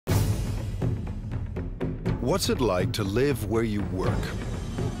What's it like to live where you work?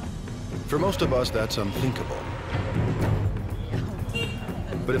 For most of us, that's unthinkable.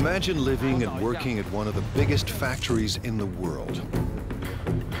 But imagine living and working at one of the biggest factories in the world.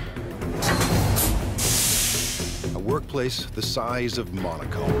 A workplace the size of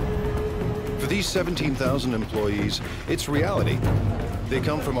Monaco. For these 17,000 employees, it's reality. They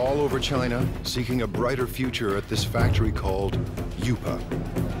come from all over China, seeking a brighter future at this factory called Yupa.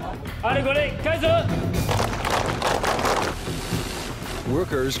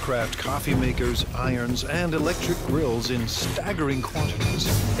 Workers craft coffee makers, irons, and electric grills in staggering quantities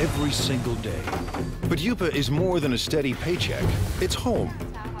every single day. But Yupa is more than a steady paycheck. It's home.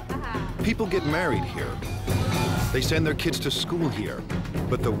 People get married here. They send their kids to school here.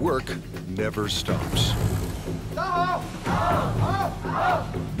 But the work never stops.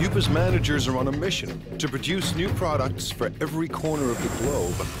 Yupa's managers are on a mission to produce new products for every corner of the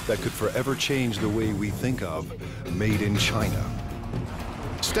globe that could forever change the way we think of made in China.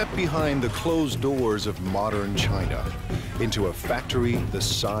 Step behind the closed doors of modern China into a factory the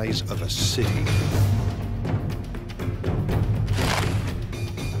size of a city.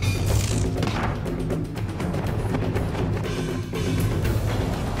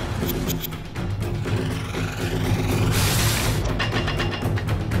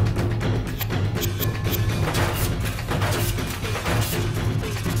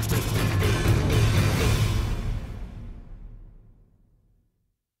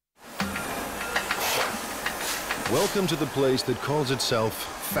 Welcome to the place that calls itself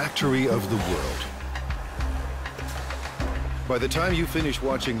Factory of the World. By the time you finish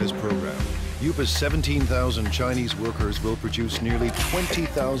watching this program, Yupa's 17,000 Chinese workers will produce nearly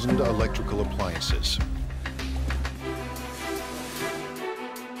 20,000 electrical appliances.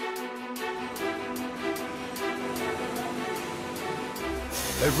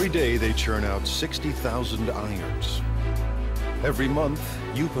 Every day they churn out 60,000 irons. Every month,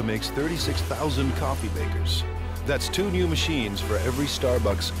 Yupa makes 36,000 coffee makers. That's 2 new machines for every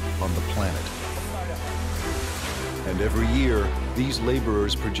Starbucks on the planet. And every year, these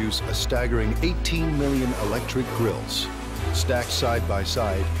laborers produce a staggering 18 million electric grills. Stacked side by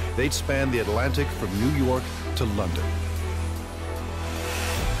side, they'd span the Atlantic from New York to London.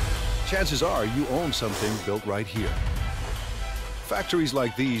 Chances are you own something built right here. Factories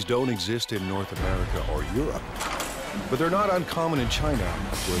like these don't exist in North America or Europe, but they're not uncommon in China,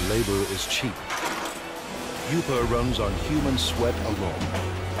 where labor is cheap. Yupa runs on human sweat alone.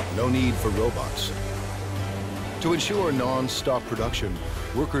 No need for robots. To ensure non-stop production,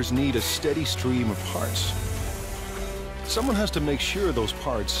 workers need a steady stream of parts. Someone has to make sure those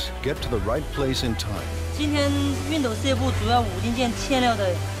parts get to the right place in time. 今天熨斗事业部主要5零件欠料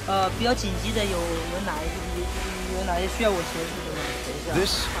的，比较紧急的有哪些需要我协助的？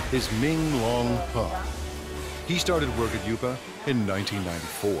 This is Ming Long Pa. He started work at Yupa in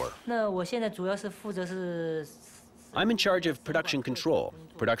 1994. 那我现在主要是负责是。 I'm in charge of production control.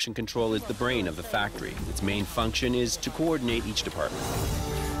 Production control is the brain of the factory. Its main function is to coordinate each department.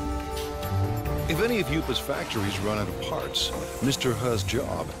 If any of Yupa's factories run out of parts, Mr. He's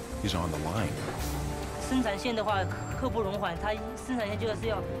job is on the line.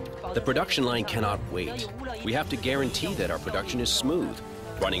 The production line cannot wait. We have to guarantee that our production is smooth.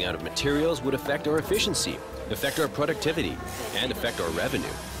 Running out of materials would affect our efficiency, affect our productivity, and affect our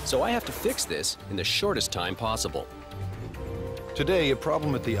revenue. So I have to fix this in the shortest time possible. Today, a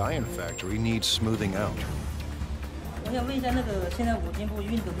problem at the iron factory needs smoothing out.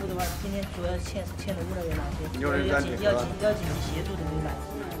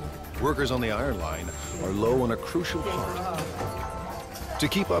 Workers on the iron line are low on a crucial part. To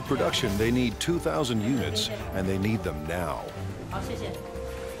keep up production, they need 2,000 units, and they need them now.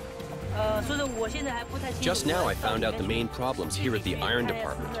 Just now I found out the main problems here at the iron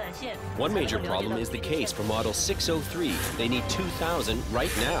department. One major problem is the case for model 603. They need 2,000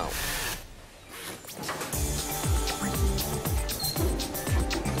 right now.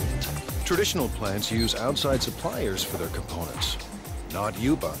 Traditional plants use outside suppliers for their components, not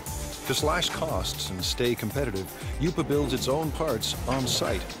Yupa. To slash costs and stay competitive, Yupa builds its own parts on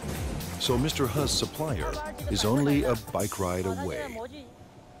site. So Mr. He's supplier is only a bike ride away.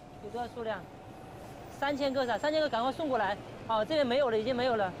 多少数量？3000个，3000个赶快送过来。好，这边没有了，已经没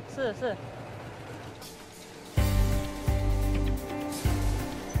有了。是。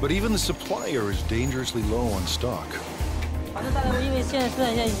But even the supplier is dangerously low on stock. 反正大概因为现在生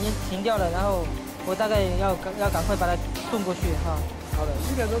产线已经停掉了，然后我大概要赶快把它送过去哈。好的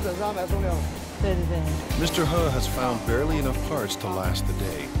，7点钟准时安排送料。对。Mr. He has found barely enough parts to last the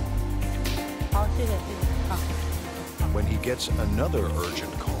day. 好，谢谢。好。When he gets another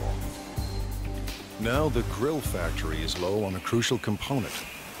urgent call. Now the grill factory is low on a crucial component.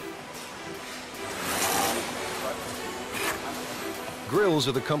 Grills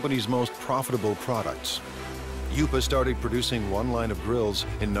are the company's most profitable products. Yupa started producing one line of grills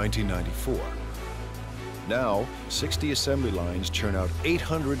in 1994. Now, 60 assembly lines churn out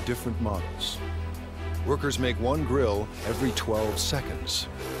 800 different models. Workers make one grill every 12 seconds.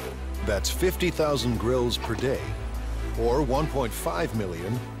 That's 50,000 grills per day, or 1.5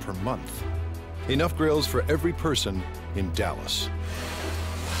 million per month. Enough grills for every person in Dallas.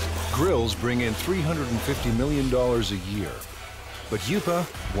 Grills bring in $350 million a year, but Yupa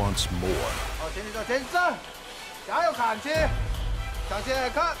wants more.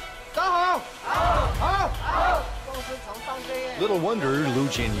 Little wonder Lu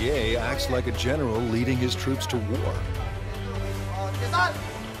Jinye acts like a general leading his troops to war.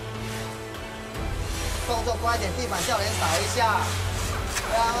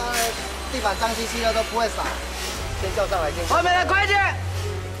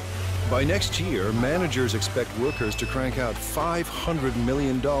 By next year, managers expect workers to crank out $500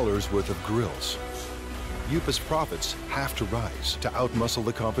 million worth of grills. Yupa's profits have to rise to outmuscle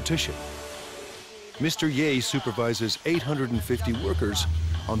the competition. Mr. Ye supervises 850 workers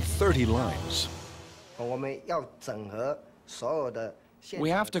on 30 lines. We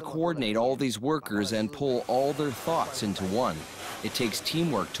have to coordinate all these workers and pull all their thoughts into one. It takes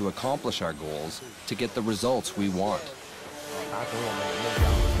teamwork to accomplish our goals, to get the results we want.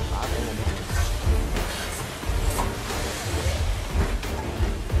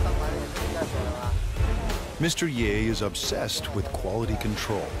 Mr. Ye is obsessed with quality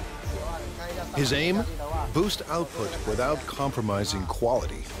control. His aim? Boost output without compromising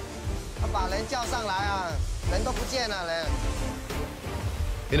quality.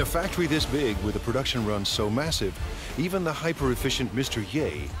 In a factory this big, with a production run so massive, even the hyper-efficient Mr.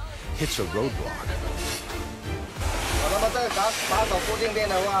 Ye hits a roadblock.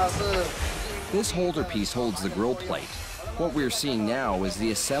 This holder piece holds the grill plate. What we're seeing now is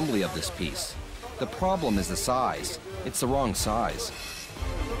the assembly of this piece. The problem is the size. It's the wrong size.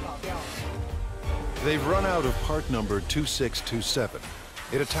 They've run out of part number 2627.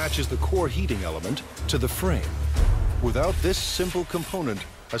 It attaches the core heating element to the frame. Without this simple component,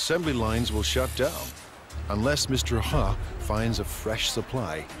 assembly lines will shut down, unless Mr. He finds a fresh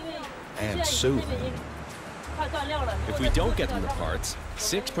supply, and soon. If we don't get them the parts,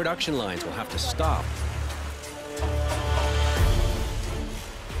 6 production lines will have to stop.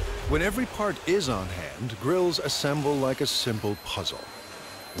 When every part is on hand, grills assemble like a simple puzzle.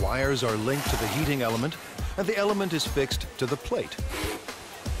 Wires are linked to the heating element, and the element is fixed to the plate.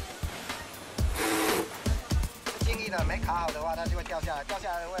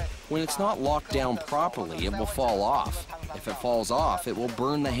 When it's not locked down properly, it will fall off. If it falls off, it will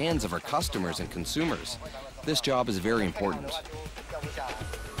burn the hands of our customers and consumers. This job is very important.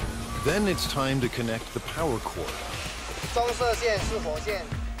 Then it's time to connect the power cord.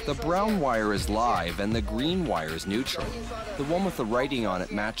 The brown wire is live and the green wire is neutral. The one with the writing on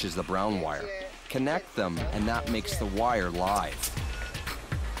it matches the brown wire. Connect them and that makes the wire live.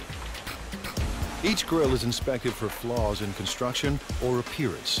 Each grill is inspected for flaws in construction or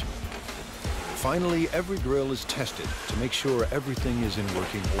appearance. Finally, every grill is tested to make sure everything is in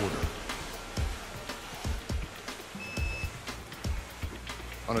working order.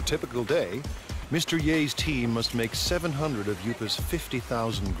 On a typical day, Mr. Ye's team must make 700 of Yupa's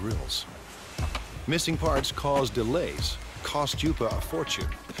 50,000 grills. Missing parts cause delays, cost Yupa a fortune,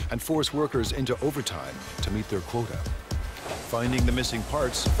 and force workers into overtime to meet their quota. Finding the missing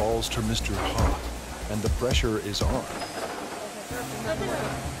parts falls to Mr. He, and the pressure is on.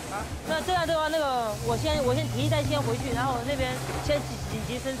 那这样的话，我先提一袋先回去，然后那边先紧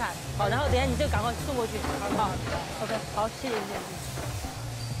急生产，好，然后等下你就赶快送过去，好 ，OK， 好，谢谢。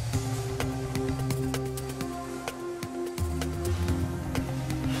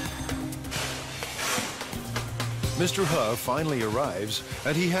 Mr. He finally arrives,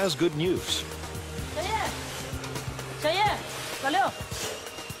 and he has good news. 小叶，老六，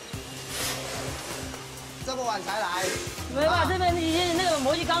这么晚才来？没办法，这边已经那个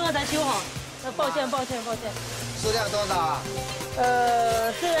模具刚刚才修好，抱歉。数量多少啊？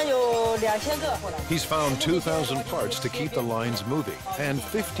这边有2000个。He's found 2,000 parts to keep the lines moving, and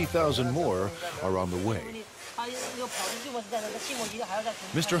 50,000 more are on the way.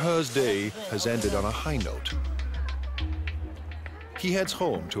 Mr. He's day has ended on a high note. He heads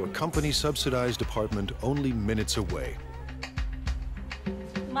home to a company-subsidized apartment only minutes away.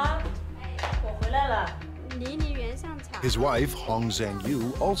 妈，我回来了。 His wife, Hong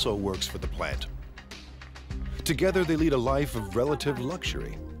Zhangyu, also works for the plant. Together, they lead a life of relative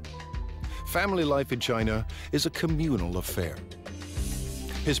luxury. Family life in China is a communal affair.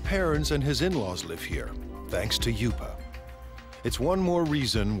 His parents and his in-laws live here, thanks to Yupa. It's one more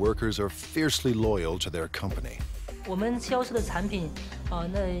reason workers are fiercely loyal to their company.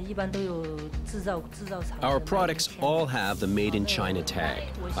 Our products all have the Made in China tag.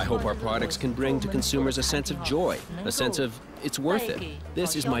 I hope our products can bring to consumers a sense of joy, a sense of it's worth it.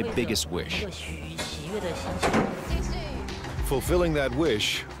 This is my biggest wish. Fulfilling that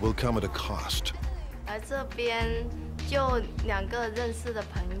wish will come at a cost.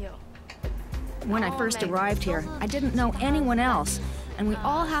 When I first arrived here, I didn't know anyone else, and we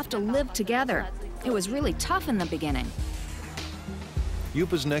all have to live together. It was really tough in the beginning.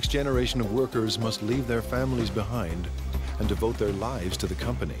 Yupa's next generation of workers must leave their families behind and devote their lives to the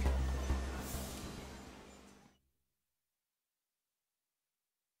company.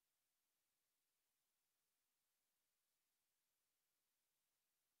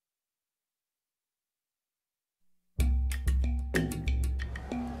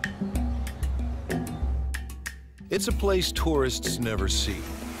 It's a place tourists never see.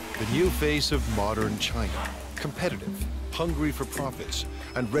 The new face of modern China, competitive, hungry for profits,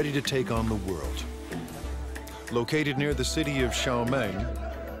 and ready to take on the world. Located near the city of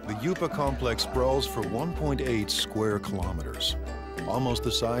Xiaomeng, the Yupa complex sprawls for 1.8 square kilometers, almost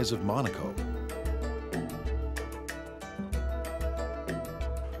the size of Monaco.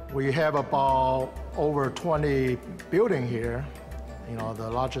 We have about over 20 buildings here. You know, the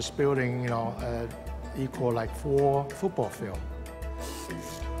largest building, equal like 4 football fields.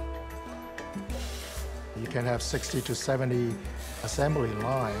 You can have 60 to 70 assembly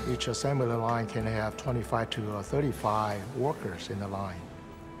line. Each assembly line can have 25 to 35 workers in the line.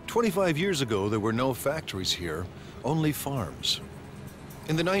 25 years ago, there were no factories here, only farms.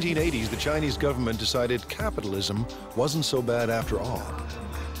 In the 1980s, the Chinese government decided capitalism wasn't so bad after all.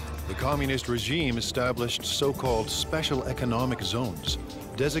 The communist regime established so-called special economic zones,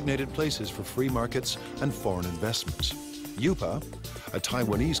 designated places for free markets and foreign investments. Yupa, a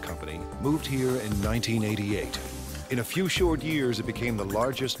Taiwanese company, moved here in 1988. In a few short years, it became the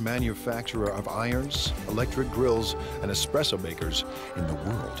largest manufacturer of irons, electric grills, and espresso makers in the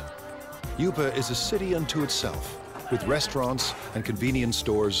world. Yupa is a city unto itself, with restaurants and convenience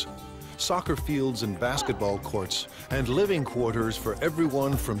stores, soccer fields and basketball courts, and living quarters for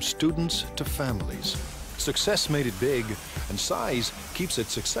everyone from students to families. Success made it big, and size keeps it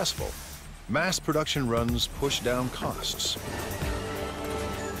successful. Mass production runs push down costs.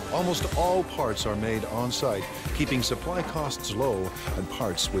 Almost all parts are made on-site, keeping supply costs low and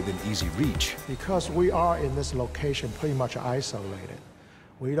parts within easy reach. Because we are in this location pretty much isolated,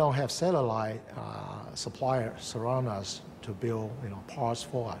 we don't have satellite suppliers surround us to build parts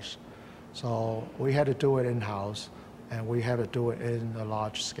for us. So we had to do it in-house, and we had to do it in a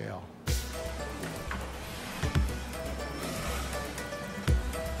large scale.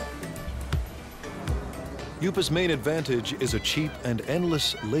 Yupa's main advantage is a cheap and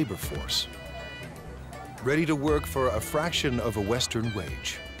endless labor force, ready to work for a fraction of a Western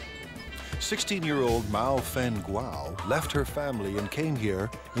wage. 16-year-old Mao Fen Guo left her family and came here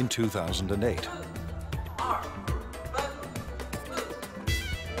in 2008.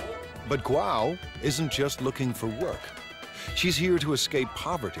 But Guo isn't just looking for work. She's here to escape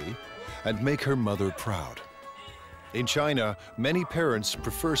poverty and make her mother proud. In China, many parents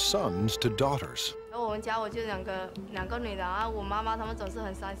prefer sons to daughters.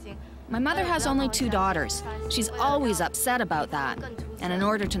 My mother has only 2 daughters. She's always upset about that. And in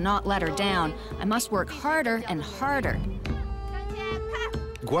order to not let her down, I must work harder and harder.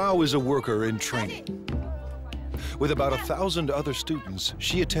 Guo is a worker in training. With about 1,000 other students,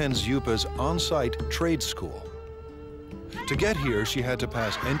 she attends Yupa's on-site trade school. To get here, she had to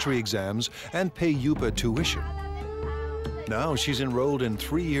pass entry exams and pay Yupa tuition. Now she's enrolled in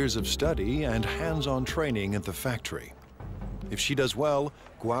 3 years of study and hands-on training at the factory. If she does well,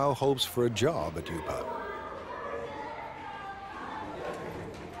 Guo hopes for a job at Yupa.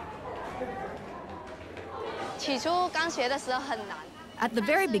 At the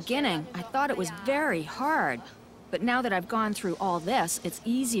very beginning, I thought it was very hard. But now that I've gone through all this, it's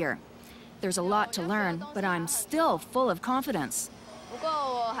easier. There's a lot to learn, but I'm still full of confidence.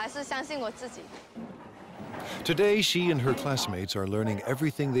 Today, she and her classmates are learning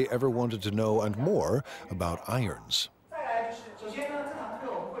everything they ever wanted to know and more about irons.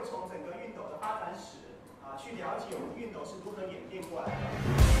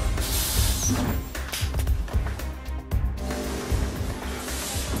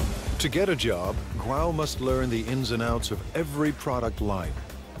 To get a job, Guo must learn the ins and outs of every product line.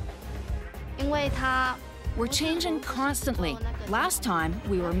 We're changing constantly. Last time,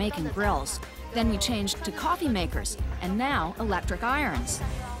 we were making grills. Then we changed to coffee makers, and now electric irons.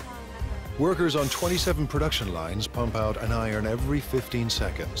 Workers on 27 production lines pump out an iron every 15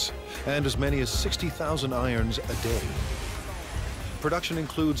 seconds, and as many as 60,000 irons a day. Production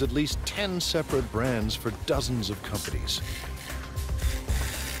includes at least 10 separate brands for dozens of companies.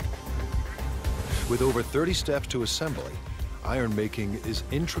 With over 30 steps to assembly, iron making is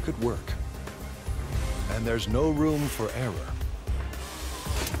intricate work. And there's no room for error.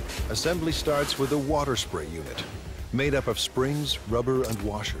 Assembly starts with a water spray unit, made up of springs, rubber, and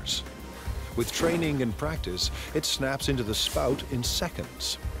washers. With training and practice, it snaps into the spout in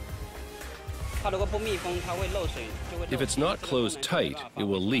seconds. If it's not closed tight, it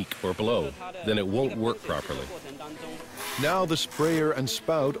will leak or blow. Then it won't work properly. Now the sprayer and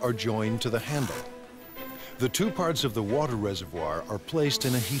spout are joined to the handle. The two parts of the water reservoir are placed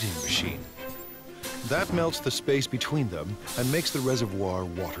in a heating machine. That melts the space between them and makes the reservoir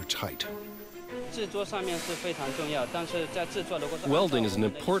watertight. Welding is an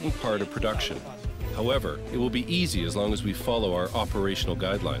important part of production. However, it will be easy as long as we follow our operational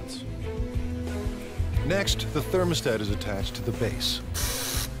guidelines. Next, the thermostat is attached to the base.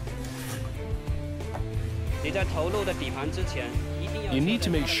 You need to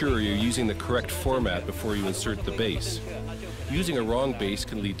make sure you're using the correct format before you insert the base. Using a wrong base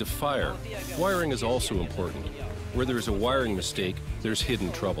can lead to fire. Wiring is also important. Where there is a wiring mistake, there's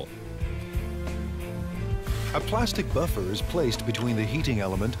hidden trouble. A plastic buffer is placed between the heating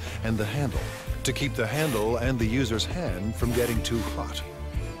element and the handle to keep the handle and the user's hand from getting too hot.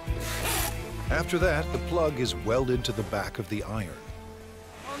 After that, the plug is welded to the back of the iron.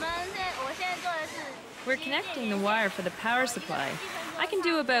 We're connecting the wire for the power supply. I can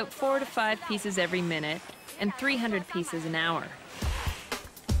do about 4 to 5 pieces every minute and 300 pieces an hour.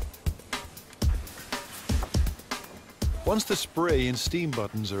 Once the spray and steam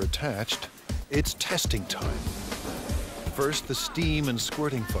buttons are attached, it's testing time. First, the steam and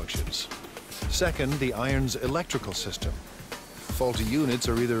squirting functions. Second, the iron's electrical system. Faulty units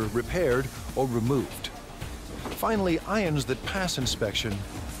are either repaired or removed. Finally, irons that pass inspection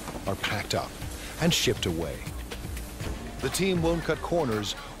are packed up and shipped away. The team won't cut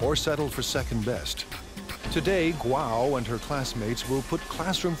corners or settle for second best. Today, Guo and her classmates will put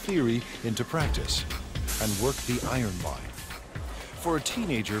classroom theory into practice and work the iron line. For a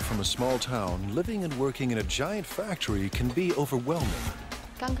teenager from a small town, living and working in a giant factory can be overwhelming.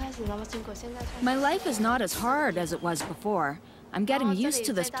 My life is not as hard as it was before. I'm getting used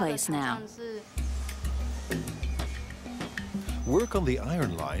to this place now. Work on the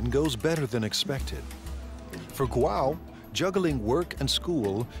iron line goes better than expected. For Guo, juggling work and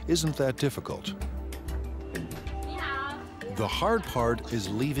school isn't that difficult. The hard part is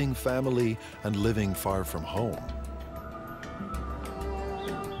leaving family and living far from home.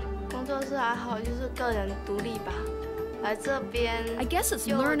 I guess it's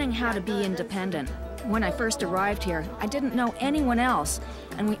learning how to be independent. When I first arrived here, I didn't know anyone else,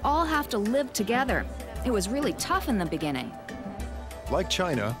 and we all have to live together. It was really tough in the beginning. Like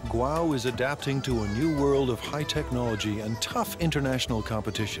China, Guo is adapting to a new world of high technology and tough international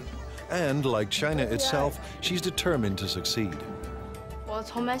competition. And like China itself, she's determined to succeed. I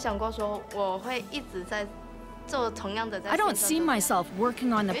don't see myself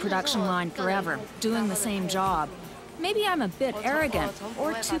working on the production line forever, doing the same job. Maybe I'm a bit arrogant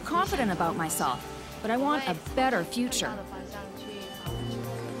or too confident about myself, but I want a better future.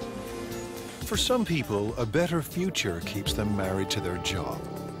 For some people, a better future keeps them married to their job.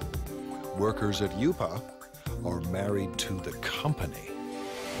 Workers at Yupa are married to the company.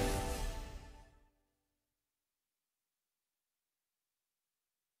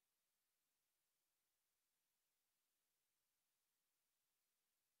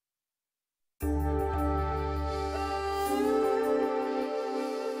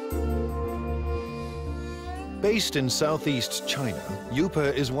 Based in southeast China,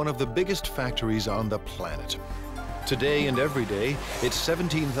 Yupa is one of the biggest factories on the planet. Today and every day, its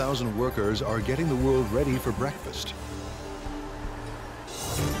 17,000 workers are getting the world ready for breakfast.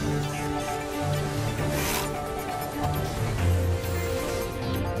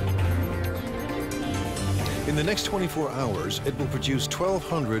 In the next 24 hours, it will produce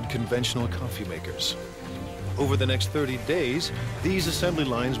 1,200 conventional coffee makers. Over the next 30 days, these assembly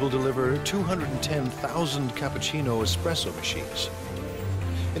lines will deliver 210,000 cappuccino espresso machines.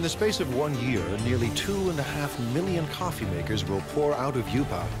 In the space of 1 year, nearly 2.5 million coffee makers will pour out of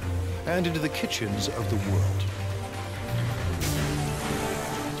Yupa and into the kitchens of the world.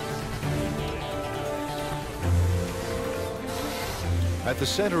 At the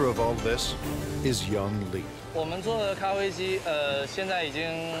center of all this is young Li.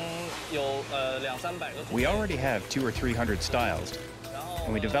 We already have 200 or 300 styles,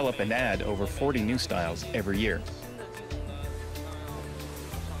 and we develop and add over 40 new styles every year.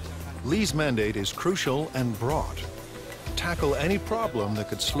 Li's mandate is crucial and broad. Tackle any problem that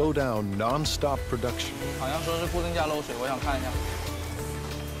could slow down non-stop production.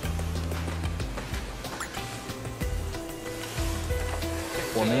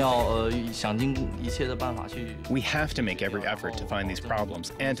 We have to make every effort to find these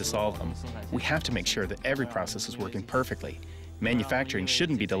problems and to solve them. We have to make sure that every process is working perfectly. Manufacturing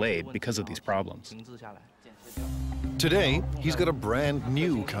shouldn't be delayed because of these problems. Today, he's got a brand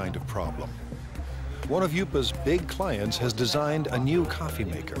new kind of problem. One of Yupa's big clients has designed a new coffee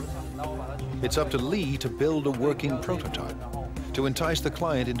maker. It's up to Li to build a working prototype to entice the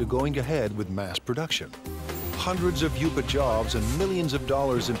client into going ahead with mass production. Hundreds of Yupa jobs and millions of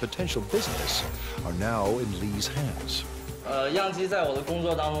dollars in potential business are now in Li's hands.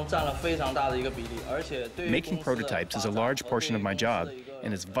 Making prototypes is a large portion of my job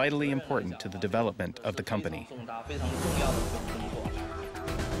and is vitally important to the development of the company.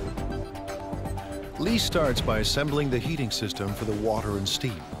 Li starts by assembling the heating system for the water and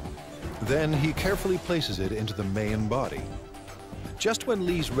steam. Then he carefully places it into the main body. Just when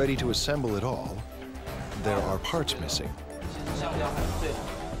Li's ready to assemble it all, there are parts missing.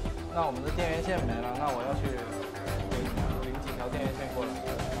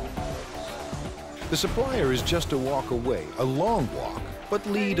 The supplier is just a walk away, a long walk, but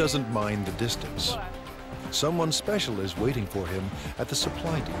Li doesn't mind the distance. Someone special is waiting for him at the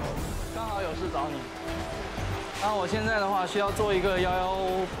supply depot.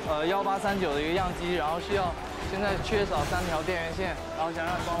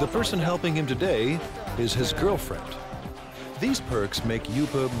 The person helping him today is his girlfriend. These perks make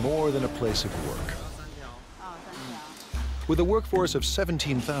Yupa more than a place of work. With a workforce of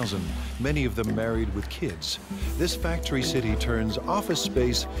 17,000, many of them married with kids, this factory city turns office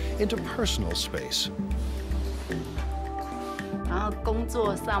space into personal space.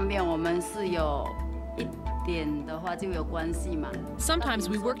 Sometimes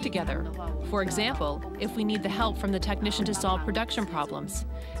we work together. For example, if we need the help from the technician to solve production problems,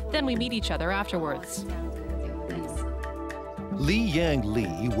 then we meet each other afterwards. Li Yang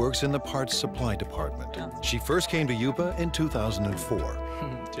Li works in the parts supply department. She first came to Yupa in 2004.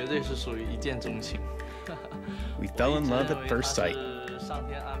 We fell in love at first sight.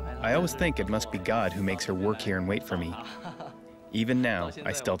 I always think it must be God who makes her work here and wait for me. Even now,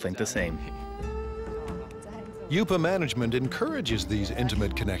 I still think the same. Yupa management encourages these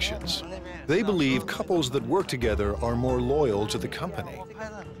intimate connections. They believe couples that work together are more loyal to the company.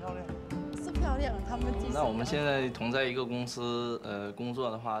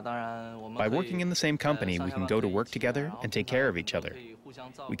 By working in the same company, we can go to work together and take care of each other.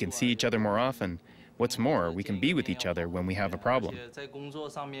 We can see each other more often. What's more, we can be with each other when we have a problem.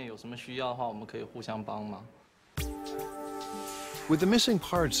 With the missing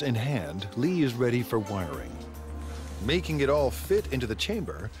parts in hand, Li is ready for wiring. Making it all fit into the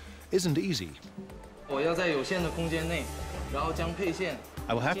chamber isn't easy. I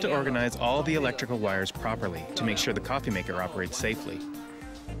will have to organize all the electrical wires properly to make sure the coffee maker operates safely.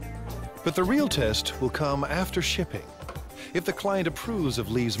 But the real test will come after shipping. If the client approves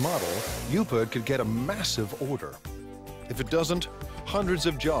of Li's model, Yupa could get a massive order. If it doesn't, hundreds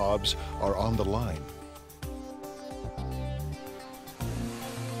of jobs are on the line.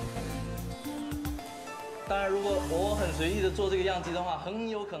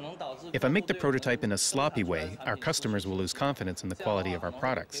 If I make the prototype in a sloppy way, our customers will lose confidence in the quality of our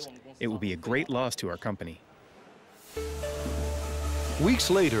products. It will be a great loss to our company. Weeks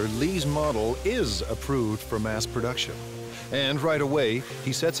later, Li's model is approved for mass production. And right away,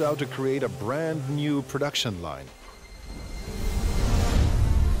 he sets out to create a brand new production line.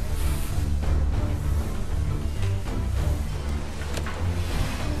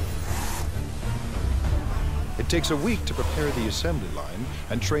 It takes a week to prepare the assembly line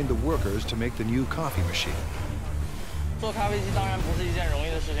and train the workers to make the new coffee machine.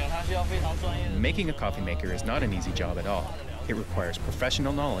 Making a coffee maker is not an easy job at all. It requires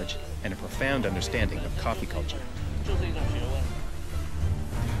professional knowledge and a profound understanding of coffee culture.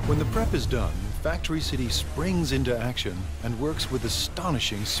 When the prep is done, Factory City springs into action and works with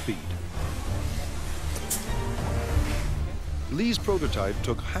astonishing speed. Li's prototype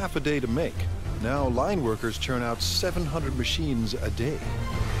took half a day to make. Now line workers churn out 700 machines a day.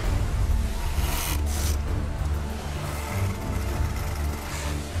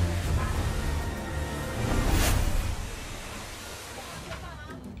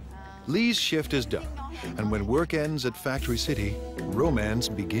 Lee's shift is done, and when work ends at Factory City, romance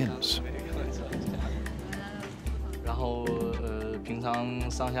begins.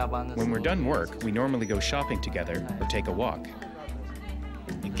 When we're done work, we normally go shopping together or take a walk.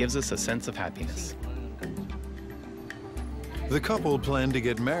 It gives us a sense of happiness. The couple plan to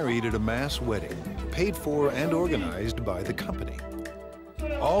get married at a mass wedding, paid for and organized by the company.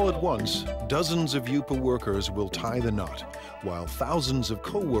 All at once, dozens of Yupa workers will tie the knot, while thousands of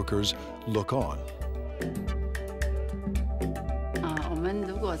co-workers look on.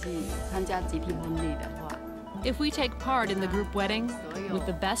 If we take part in the group wedding, with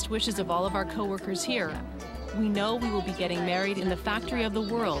the best wishes of all of our co-workers here, we know we will be getting married in the factory of the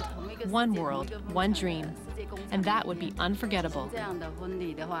world, one dream, and that would be unforgettable.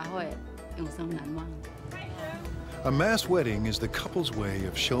 A mass wedding is the couple's way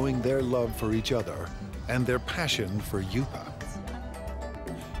of showing their love for each other and their passion for Yupa.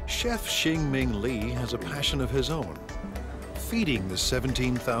 Chef Xingming Li has a passion of his own, feeding the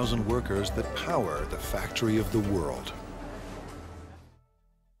 17,000 workers that power the factory of the world.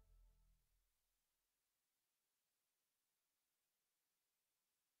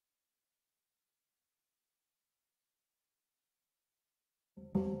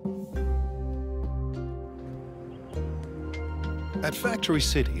 At Factory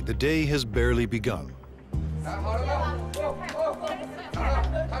City, the day has barely begun.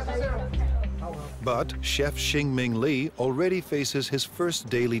 But Chef Xingming Li already faces his first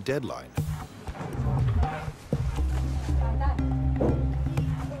daily deadline.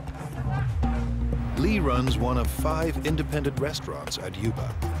 Li runs one of 5 independent restaurants at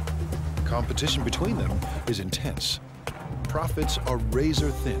Yupa. Competition between them is intense. Profits are razor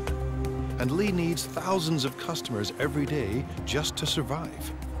thin, and Li needs thousands of customers every day just to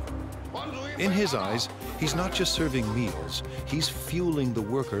survive. In his eyes, he's not just serving meals, he's fueling the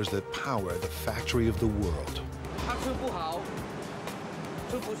workers that power the factory of the world.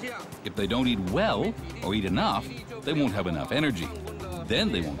 If they don't eat well or eat enough, they won't have enough energy.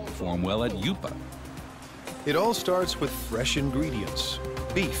 Then they won't perform well at Yupa. It all starts with fresh ingredients: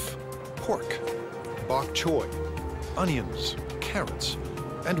 beef, pork, bok choy, onions, carrots,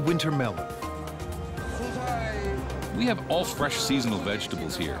 and winter melon. We have all fresh seasonal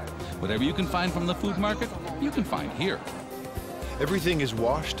vegetables here. Whatever you can find from the food market, you can find here. Everything is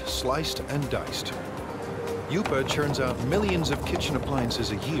washed, sliced, and diced. Yupa churns out millions of kitchen appliances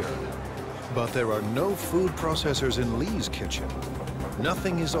a year, but there are no food processors in Li's kitchen.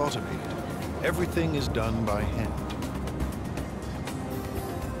 Nothing is automated. Everything is done by hand.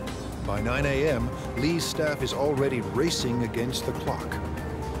 By 9 a.m., Li's staff is already racing against the clock.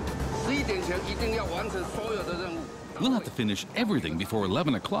 We'll have to finish everything before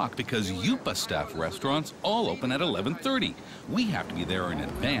 11 o'clock because Yupa staff restaurants all open at 11:30. We have to be there in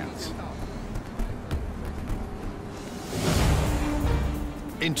advance.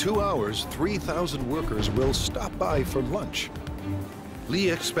 In 2 hours, 3,000 workers will stop by for lunch.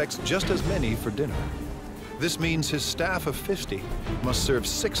 Li expects just as many for dinner. This means his staff of 50 must serve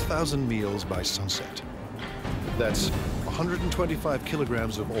 6,000 meals by sunset. That's 125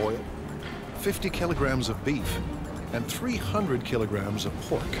 kilograms of oil, 50 kilograms of beef, and 300 kilograms of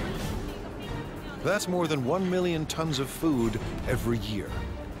pork. That's more than 1 million tons of food every year.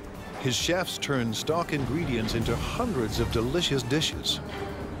 His chefs turn stock ingredients into hundreds of delicious dishes.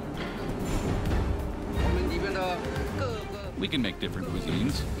 We can make different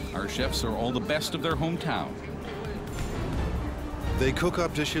cuisines. Our chefs are all the best of their hometown. They cook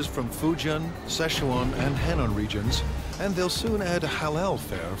up dishes from Fujian, Sichuan, and Henan regions, and they'll soon add halal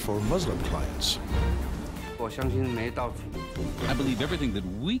fare for Muslim clients. I believe everything that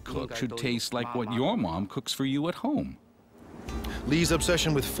we cook should taste like what your mom cooks for you at home. Li's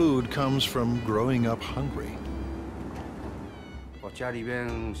obsession with food comes from growing up hungry.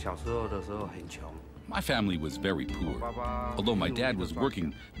 My family was very poor. Although my dad was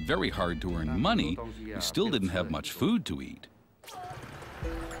working very hard to earn money, we still didn't have much food to eat.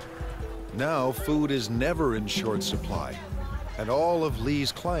 Now food is never in short supply, and all of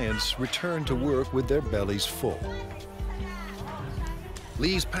Li's clients return to work with their bellies full.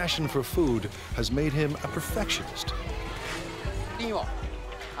 Li's passion for food has made him a perfectionist.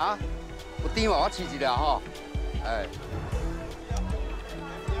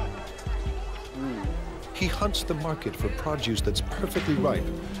 He hunts the market for produce that's perfectly ripe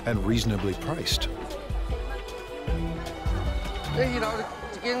and reasonably priced.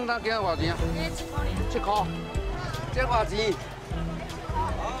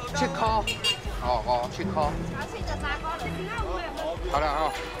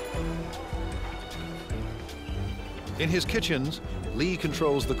 In his kitchens, Li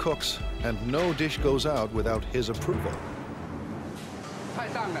controls the cooks, and no dish goes out without his approval.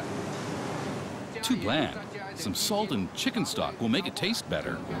 Too bland. Some salt and chicken stock will make it taste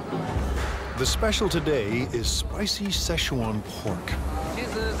better. The special today is spicy Szechuan pork.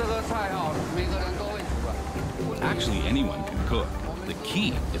 Actually, anyone can cook. The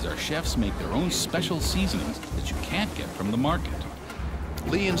key is our chefs make their own special seasonings that you can't get from the market.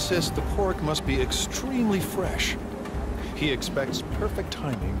 Li insists the pork must be extremely fresh. He expects perfect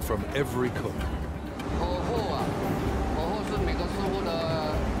timing from every cook.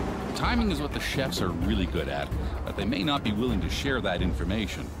 Timing is what the chefs are really good at, but they may not be willing to share that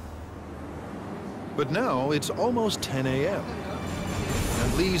information. But now it's almost 10 a.m.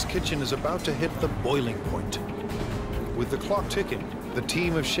 and Li's kitchen is about to hit the boiling point. With the clock ticking, the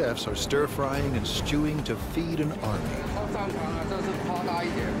team of chefs are stir-frying and stewing to feed an army.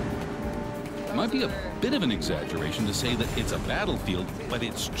 It might be a bit of an exaggeration to say that it's a battlefield, but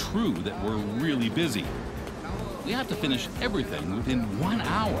it's true that we're really busy. We have to finish everything within 1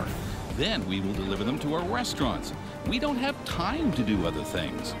 hour. Then we will deliver them to our restaurants. We don't have time to do other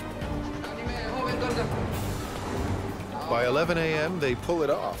things. By 11 a.m., they pull it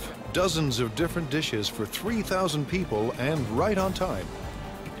off. Dozens of different dishes for 3,000 people and right on time.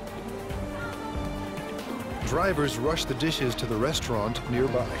 Drivers rush the dishes to the restaurant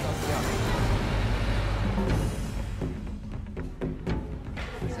nearby.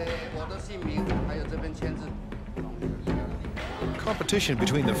 Competition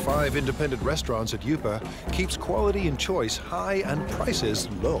between the 5 independent restaurants at Yupa keeps quality and choice high and prices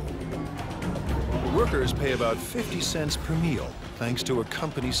low. Workers pay about 50 cents per meal, thanks to a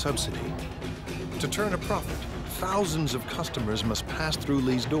company subsidy. To turn a profit, thousands of customers must pass through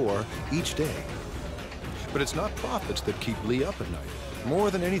Li's door each day. But it's not profits that keep Li up at night.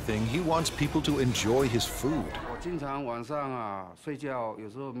 More than anything, he wants people to enjoy his food.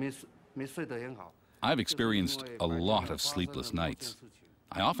 I've experienced a lot of sleepless nights.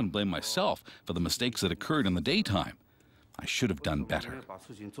 I often blame myself for the mistakes that occurred in the daytime. I should have done better.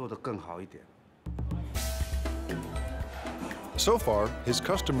 So far, his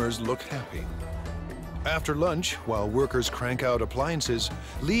customers look happy. After lunch, while workers crank out appliances,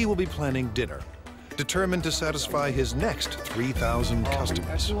 Li will be planning dinner, determined to satisfy his next 3,000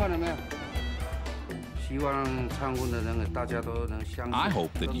 customers. I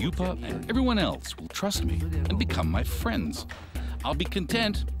hope that Yupa and everyone else will trust me and become my friends. I'll be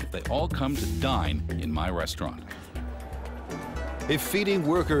content if they all come to dine in my restaurant. If feeding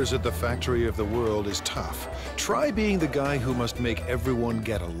workers at the factory of the world is tough, try being the guy who must make everyone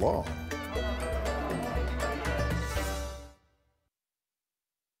get along.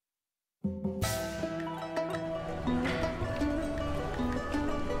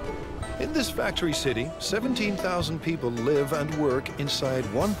 In this factory city, 17,000 people live and work inside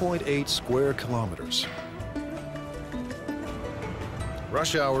 1.8 square kilometers.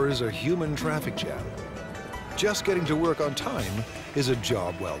 Rush hour is a human traffic jam. Just getting to work on time is a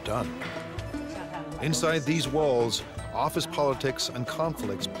job well done. Inside these walls, office politics and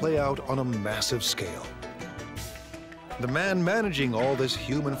conflicts play out on a massive scale. The man managing all this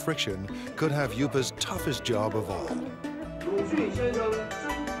human friction could have Yupa's toughest job of all.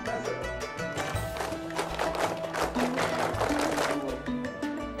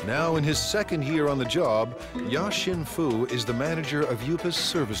 Now in his second year on the job, Ya Xin-fu is the manager of Yupa's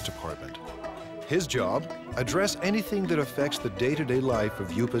service department. His job, address anything that affects the day-to-day life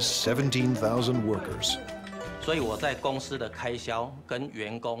of Yupa's 17,000 workers.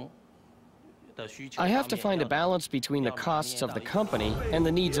 I have to find a balance between the costs of the company and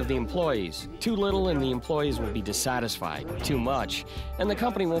the needs of the employees. Too little and the employees will be dissatisfied. Too much, and the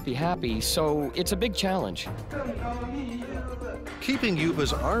company won't be happy, so it's a big challenge. Keeping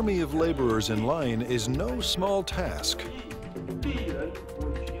Yupa's army of laborers in line is no small task.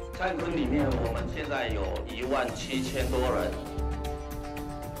 At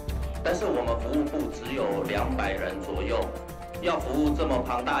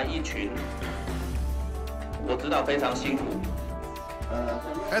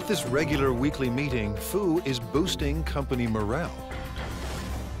this regular weekly meeting, Fu is boosting company morale.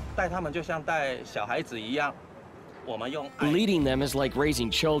 Leading them is like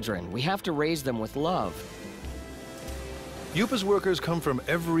raising children. We have to raise them with love. Yupa's workers come from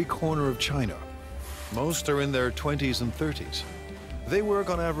every corner of China. Most are in their 20s and 30s. They work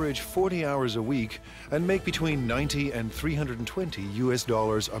on average 40 hours a week and make between $90 and $320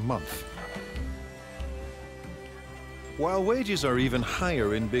 US a month. While wages are even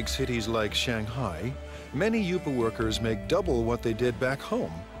higher in big cities like Shanghai, many Yupa workers make double what they did back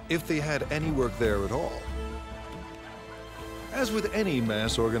home if they had any work there at all. As with any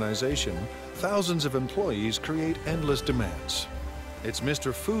mass organization, thousands of employees create endless demands. It's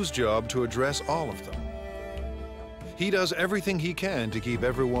Mr. Fu's job to address all of them. He does everything he can to keep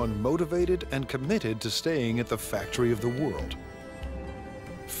everyone motivated and committed to staying at the factory of the world.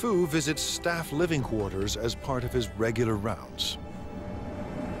 Fu visits staff living quarters as part of his regular rounds.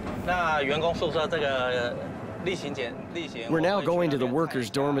 We're now going to the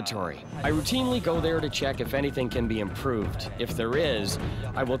workers' dormitory. I routinely go there to check if anything can be improved. If there is,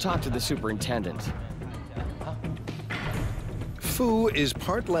 I will talk to the superintendent. Fu is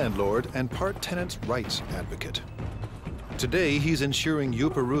part landlord and part tenants' rights advocate. Today, he's ensuring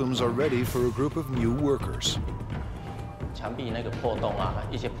Yupa rooms are ready for a group of new workers.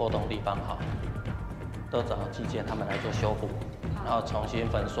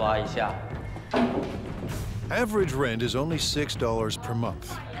 Average rent is only $6 per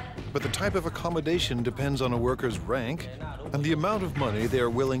month, but the type of accommodation depends on a worker's rank and the amount of money they are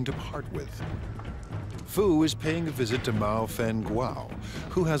willing to part with. Fu is paying a visit to Mao Fen Guao,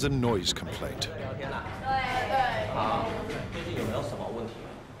 who has a noise complaint.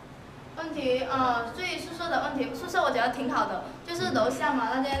 问题，所以宿舍的问题，宿舍我觉得挺好的，就是楼下嘛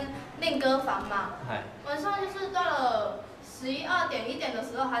那间练歌房嘛，晚上就是到了11、2点、1点的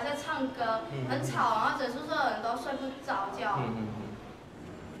时候还在唱歌，很吵，然后整宿舍的人都睡不着觉。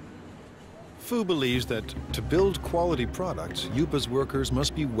Fu believes that to build quality products, Yupa's workers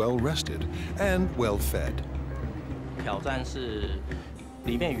must be well rested and well fed. 挑战是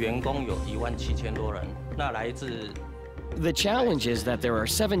里面员工有17000多人，那来自 The challenge is that there are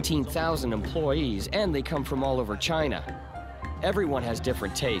 17,000 employees and they come from all over China. Everyone has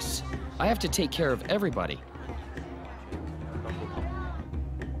different tastes. I have to take care of everybody.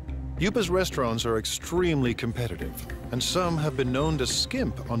 Yupa's restaurants are extremely competitive, and some have been known to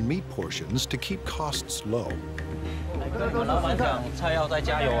skimp on meat portions to keep costs low. 老板讲菜要再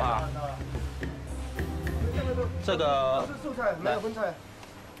加油啊！这个没有荤菜。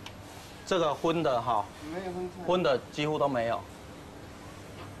 这个荤的哈，荤的几乎都没有。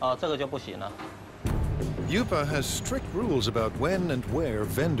这个就不行了。Yupa has strict rules about when and where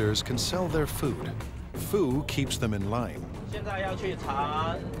vendors can sell their food. Fu keeps them in line. 现在要去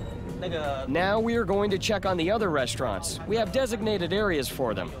查那个。Now we are going to check on the other restaurants. We have designated areas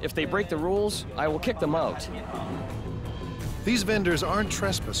for them. If they break the rules, I will kick them out. These vendors aren't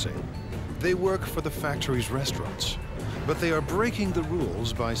trespassing. They work for the factory's restaurants. But they are breaking the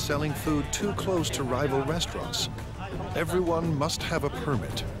rules by selling food too close to rival restaurants. Everyone must have a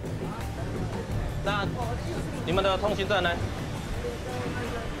permit. 那你们的通行证呢？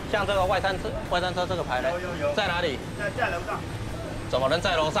像这个外餐车这个牌呢，在哪里？在楼上。怎么能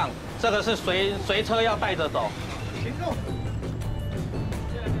在楼上？这个是随车要带着走。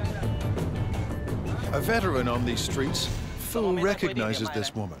A veteran on these streets, Fu recognizes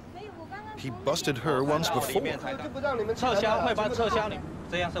this woman. He busted her once before. 撤销会把撤销你，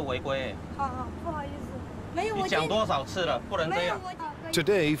这样是违规。好，不好意思，没有。你讲多少次了，不能这样。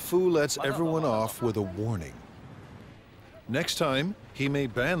Today, Fu lets everyone off with a warning. Next time, he may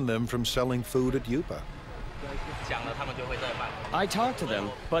ban them from selling food at Yupa. I talk to them,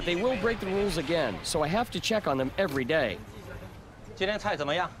 but they will break the rules again, so I have to check on them every day. 今天菜怎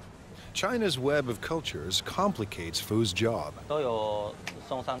么样？ China's web of cultures complicates Fu's job. 都有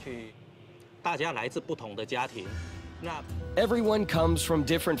送上去。 大家来自不同的家庭，那 Everyone comes from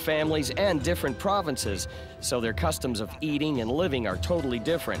different families and different provinces, so their customs of eating and living are totally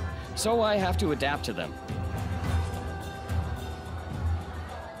different. So I have to adapt to them.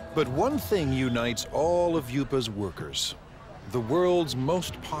 But one thing unites all of Yupa's workers: the world's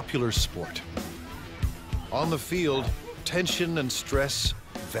most popular sport. On the field, tension and stress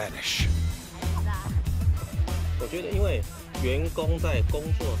vanish. 我觉得，因为员工在工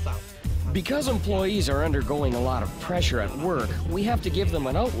作上。 Because employees are undergoing a lot of pressure at work, we have to give them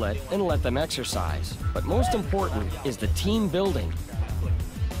an outlet and let them exercise. But most important is the team building.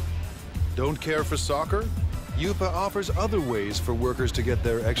 Don't care for soccer? Yupa offers other ways for workers to get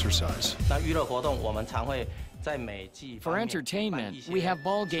their exercise. For entertainment, we have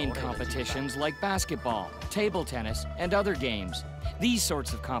ball game competitions like basketball, table tennis, and other games. These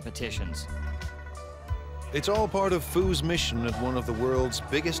sorts of competitions. It's all part of Fu's mission at one of the world's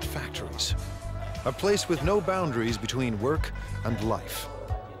biggest factories, a place with no boundaries between work and life.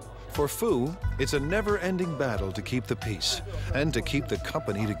 For Fu, it's a never-ending battle to keep the peace and to keep the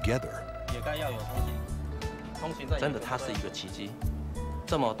company together. 真的，它是一个奇迹，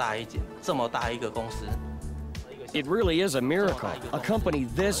这么大一个公司。 It really is a miracle. A company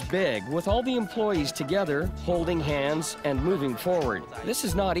this big, with all the employees together, holding hands and moving forward. This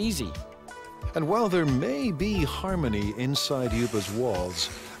is not easy. And while there may be harmony inside Yupa's walls,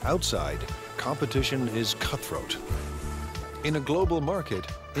 outside, competition is cutthroat. In a global market,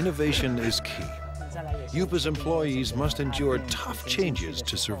 innovation is key. Yupa's employees must endure tough changes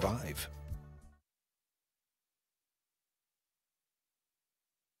to survive.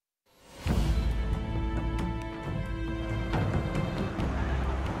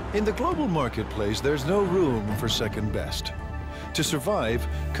 In the global marketplace, there's no room for second best. To survive,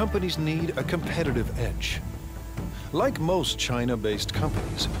 companies need a competitive edge. Like most China-based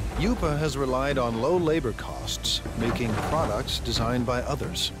companies, Yupa has relied on low labor costs, making products designed by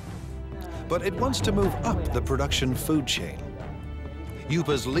others. But it wants to move up the production food chain.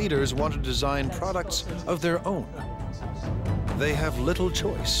 Yupa's leaders want to design products of their own. They have little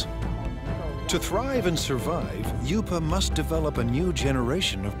choice. To thrive and survive, Yupa must develop a new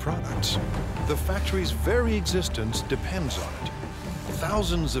generation of products. The factory's very existence depends on it.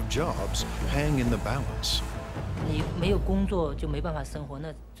 Thousands of jobs hang in the balance.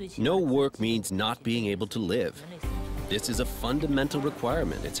 No work means not being able to live. This is a fundamental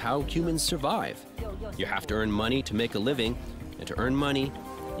requirement. It's how humans survive. You have to earn money to make a living, and to earn money,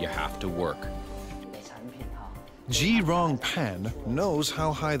 you have to work. Ji-Rong Pan knows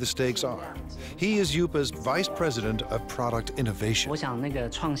how high the stakes are. He is Yupa's Vice President of Product Innovation.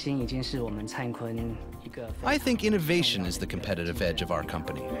 I think innovation is the competitive edge of our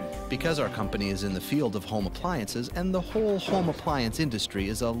company, because our company is in the field of home appliances, and the whole home appliance industry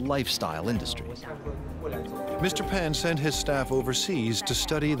is a lifestyle industry. Mr. Pan sent his staff overseas to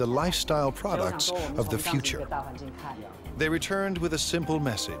study the lifestyle products of the future. They returned with a simple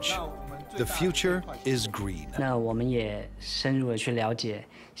message. The future is green.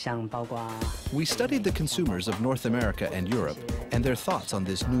 We studied the consumers of North America and Europe and their thoughts on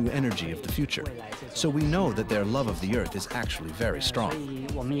this new energy of the future. So we know that their love of the earth is actually very strong.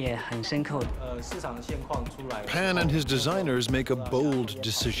 Pan and his designers make a bold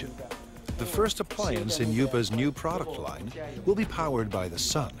decision. The first appliance in Yupa's new product line will be powered by the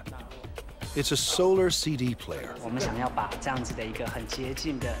sun. It's a solar CD player.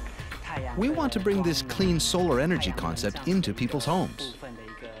 We want to bring this clean solar energy concept into people's homes.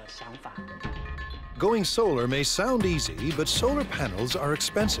 Going solar may sound easy, but solar panels are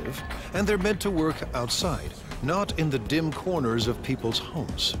expensive, and they're meant to work outside, not in the dim corners of people's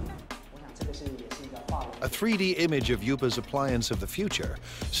homes. A 3D image of Yupa's appliance of the future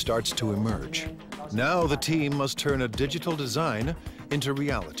starts to emerge. Now the team must turn a digital design into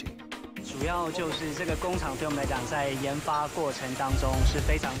reality.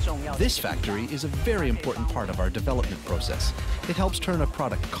 This factory is a very important part of our development process. It helps turn a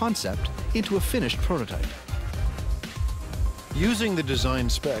product concept into a finished prototype. Using the design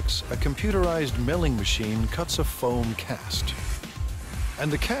specs, a computerized milling machine cuts a foam cast.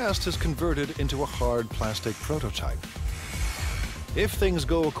 And the cast is converted into a hard plastic prototype. If things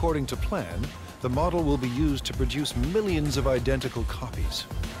go according to plan, the model will be used to produce millions of identical copies.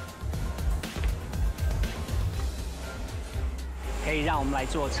 It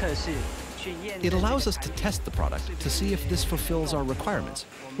allows us to test the product to see if this fulfills our requirements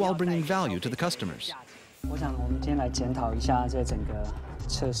while bringing value to the customers.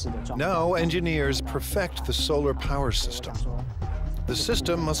 Now engineers perfect the solar power system. The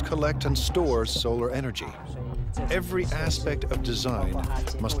system must collect and store solar energy. Every aspect of design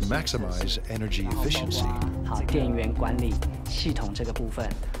must maximize energy efficiency.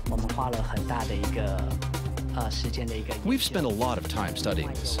 We've spent a lot of time studying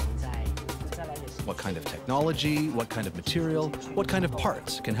this. What kind of technology, what kind of material, what kind of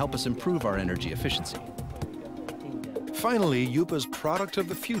parts can help us improve our energy efficiency? Finally, Yupa's product of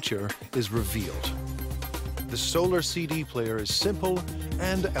the future is revealed. The solar CD player is simple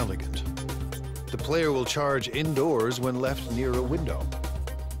and elegant. The player will charge indoors when left near a window.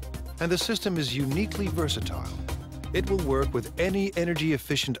 And the system is uniquely versatile. It will work with any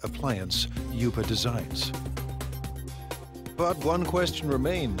energy-efficient appliance Yupa designs. But one question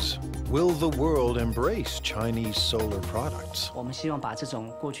remains. Will the world embrace Chinese solar products?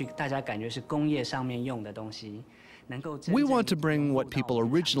 We want to bring what people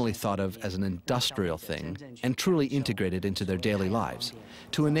originally thought of as an industrial thing and truly integrate it into their daily lives,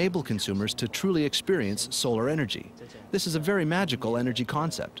 to enable consumers to truly experience solar energy. This is a very magical energy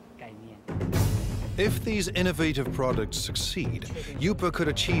concept. If these innovative products succeed, Yupa could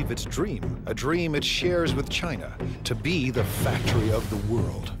achieve its dream, a dream it shares with China, to be the factory of the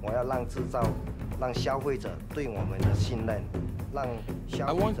world.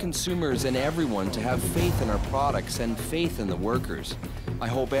 I want consumers and everyone to have faith in our products and faith in the workers. I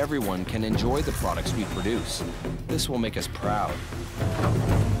hope everyone can enjoy the products we produce. This will make us proud.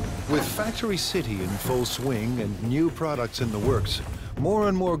 With Factory City in full swing and new products in the works, more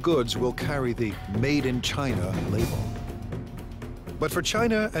and more goods will carry the Made in China label. But for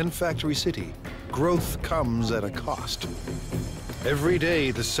China and Factory City, growth comes at a cost. Every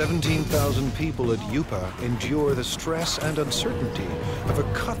day, the 17,000 people at Yupa endure the stress and uncertainty of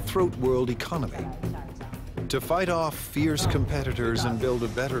a cutthroat world economy. To fight off fierce competitors and build a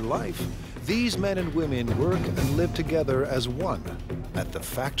better life, these men and women work and live together as one at the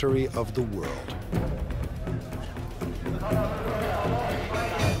factory of the world.